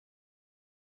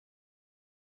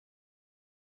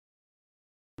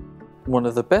One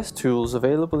of the best tools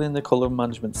available in the color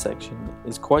management section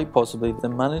is quite possibly the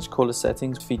Manage Color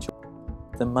Settings feature.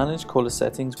 The Manage Color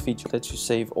Settings feature lets you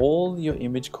save all your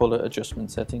image color adjustment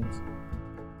settings.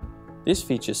 This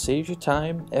feature saves you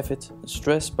time, effort, and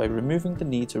stress by removing the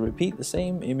need to repeat the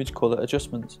same image color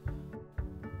adjustments.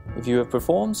 If you have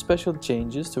performed special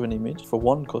changes to an image for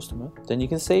one customer, then you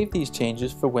can save these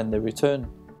changes for when they return.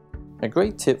 A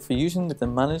great tip for using the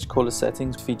Manage Color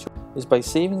Settings feature is by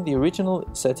saving the original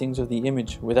settings of the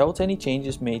image without any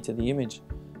changes made to the image.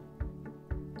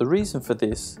 The reason for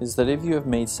this is that if you have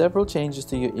made several changes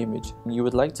to your image and you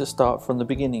would like to start from the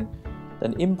beginning,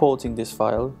 then importing this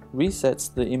file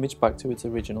resets the image back to its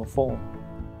original form.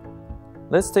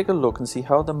 Let's take a look and see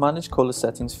how the Manage Color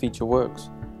Settings feature works.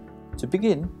 To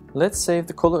begin, let's save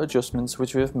the color adjustments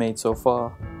which we have made so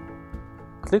far.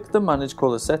 Click the Manage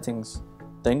Color Settings,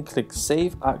 then click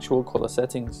Save Actual Color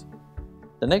Settings.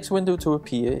 The next window to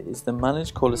appear is the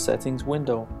Manage Color Settings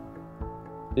window.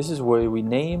 This is where we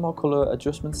name our color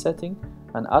adjustment setting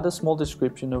and add a small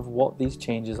description of what these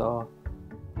changes are.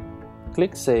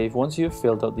 Click Save once you have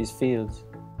filled out these fields.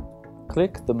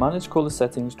 Click the Manage Color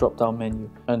Settings drop-down menu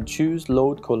and choose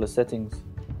Load Color Settings.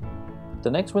 The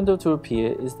next window to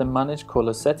appear is the Manage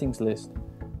Color Settings list.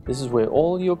 This is where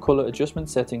all your color adjustment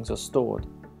settings are stored.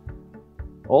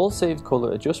 All saved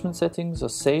color adjustment settings are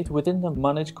saved within the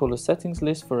Manage Color Settings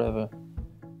list forever.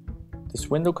 This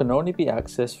window can only be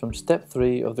accessed from step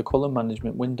 3 of the color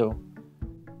management window.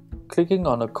 Clicking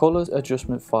on a color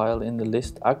adjustment file in the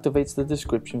list activates the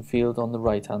description field on the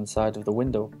right hand side of the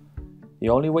window. The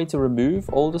only way to remove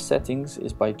all the settings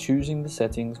is by choosing the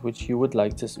settings which you would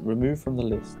like to remove from the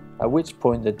list, at which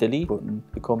point the delete button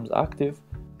becomes active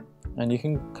and you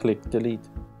can click delete.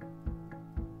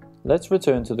 Let's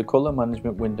return to the color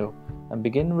management window and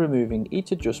begin removing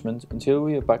each adjustment until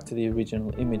we are back to the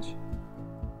original image.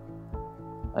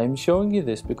 I am showing you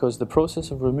this because the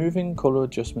process of removing color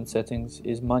adjustment settings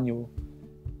is manual.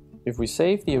 If we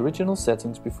saved the original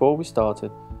settings before we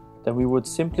started, then we would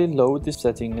simply load this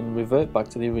setting and revert back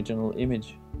to the original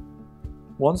image.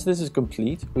 Once this is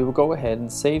complete, we will go ahead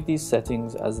and save these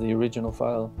settings as the original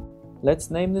file.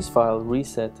 Let's name this file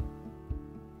Reset.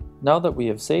 Now that we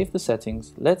have saved the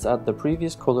settings, let's add the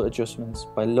previous color adjustments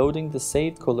by loading the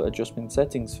Saved Color Adjustment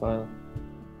Settings file.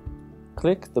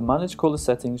 Click the Manage Color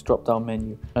Settings drop-down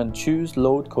menu and choose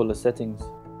Load Color Settings.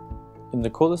 In the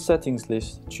Color Settings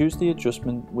list, choose the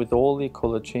adjustment with all the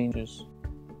color changes.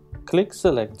 Click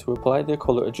Select to apply the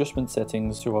color adjustment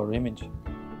settings to our image.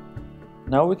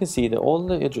 Now we can see that all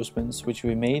the adjustments which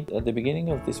we made at the beginning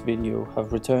of this video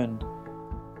have returned.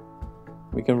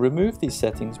 We can remove these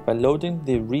settings by loading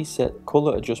the Reset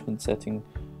Color Adjustment setting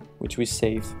which we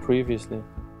saved previously.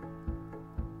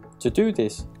 To do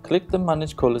this, click the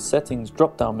Manage Color Settings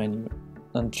drop-down menu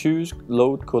and choose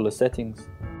Load Color Settings.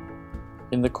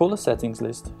 In the Color Settings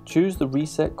list, choose the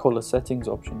Reset Color Settings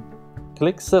option.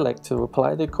 Click Select to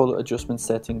apply the color adjustment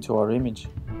setting to our image.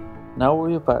 Now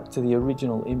we are back to the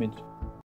original image.